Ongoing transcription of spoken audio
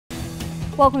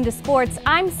Welcome to sports.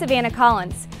 I'm Savannah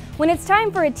Collins. When it's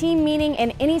time for a team meeting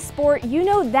in any sport, you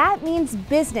know that means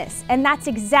business. And that's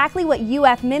exactly what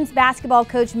UF men's basketball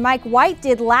coach Mike White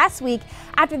did last week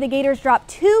after the Gators dropped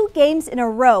 2 games in a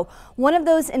row. One of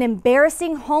those an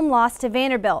embarrassing home loss to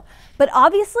Vanderbilt. But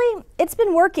obviously, it's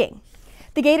been working.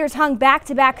 The Gators hung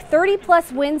back-to-back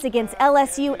 30-plus wins against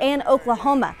LSU and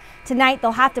Oklahoma. Tonight,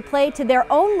 they'll have to play to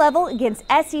their own level against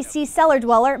SEC cellar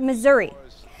dweller Missouri.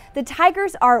 The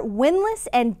Tigers are winless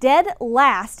and dead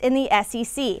last in the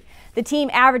SEC. The team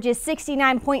averages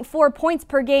 69.4 points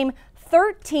per game,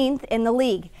 13th in the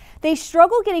league. They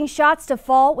struggle getting shots to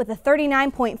fall with a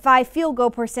 39.5 field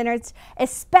goal percentage,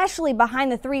 especially behind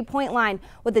the three-point line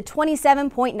with a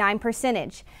 27.9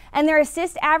 percentage. And their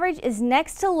assist average is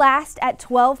next to last at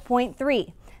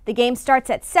 12.3. The game starts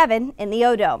at 7 in the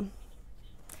O-Dome.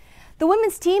 The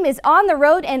women's team is on the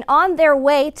road and on their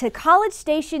way to College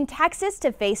Station, Texas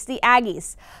to face the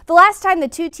Aggies. The last time the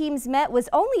two teams met was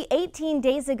only 18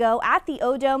 days ago at the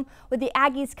O-Dome, with the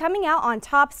Aggies coming out on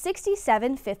top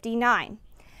 67-59.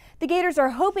 The Gators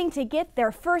are hoping to get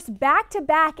their first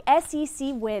back-to-back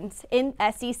SEC wins in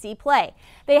SEC play.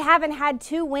 They haven't had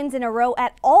 2 wins in a row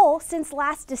at all since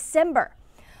last December.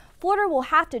 Florida will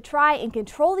have to try and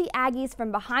control the Aggies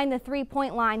from behind the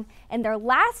three-point line. In their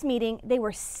last meeting, they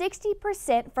were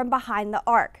 60% from behind the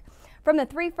arc. From the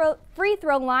free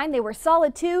throw line, they were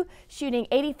solid too, shooting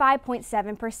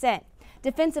 85.7%.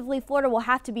 Defensively, Florida will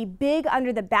have to be big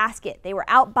under the basket. They were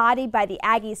outbodied by the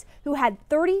Aggies, who had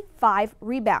 35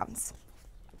 rebounds.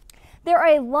 There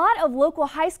are a lot of local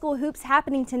high school hoops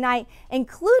happening tonight,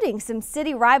 including some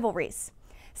city rivalries.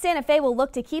 Santa Fe will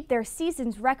look to keep their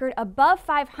season's record above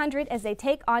 500 as they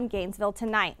take on Gainesville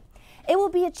tonight. It will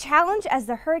be a challenge as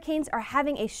the Hurricanes are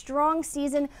having a strong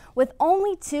season with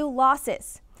only 2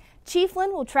 losses.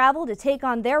 Chiefland will travel to take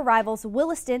on their rivals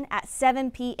Williston at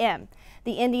 7 p.m.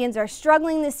 The Indians are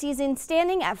struggling this season,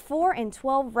 standing at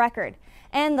 4-12 record.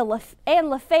 And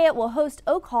Lafayette will host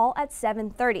Oak Hall at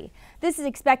 7:30. This is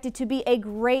expected to be a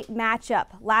great matchup.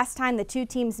 Last time the two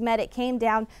teams met, it came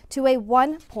down to a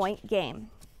 1-point game.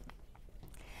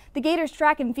 The Gators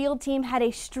track and field team had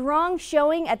a strong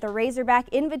showing at the Razorback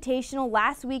Invitational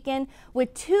last weekend,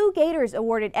 with 2 Gators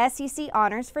awarded SEC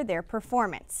honors for their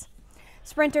performance.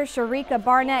 Sprinter Sharika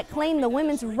Barnett claimed the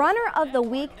Women's Runner of the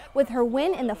Week with her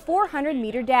win in the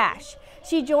 400-meter dash.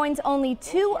 She joins only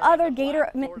 2 other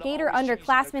Gator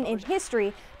underclassmen in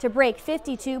history to break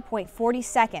 52.40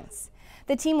 seconds.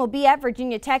 The team will be at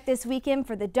Virginia Tech this weekend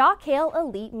for the Doc Hale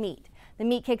Elite Meet. The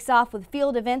meet kicks off with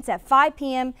field events at 5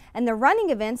 p.m. and the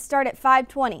running events start at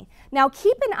 5:20. Now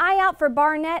keep an eye out for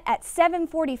Barnett at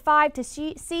 7:45 to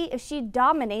see if she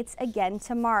dominates again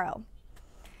tomorrow.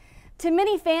 To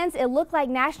many fans, it looked like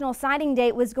National Signing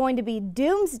Day was going to be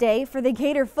doomsday for the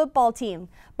Gator football team.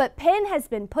 But pen has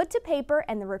been put to paper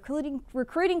and the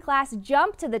recruiting class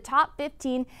jumped to the top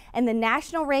 15 in the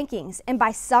national rankings, and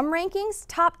by some rankings,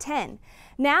 top 10.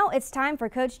 Now it's time for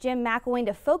Coach Jim McElwain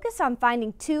to focus on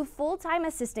finding 2 full-time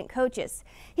assistant coaches.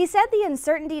 He said the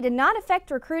uncertainty did not affect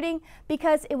recruiting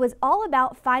because it was all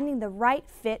about finding the right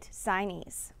fit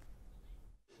signees.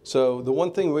 So the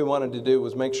one thing we wanted to do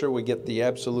was make sure we get the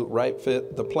absolute right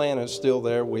fit. The plan is still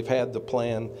there. We've had the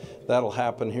plan. That'll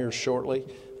happen here shortly.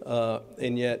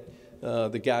 And yet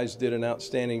the guys did an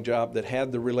outstanding job that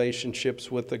had the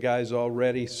relationships with the guys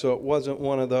already. So it wasn't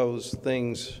one of those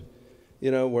things,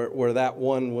 you know, where that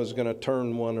one was going to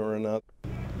turn one or another.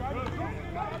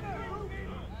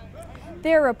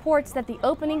 There are reports that the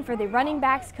opening for the running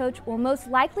backs coach will most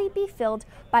likely be filled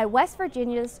by West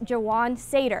Virginia's Jawan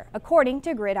Sater, according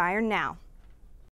to Gridiron Now.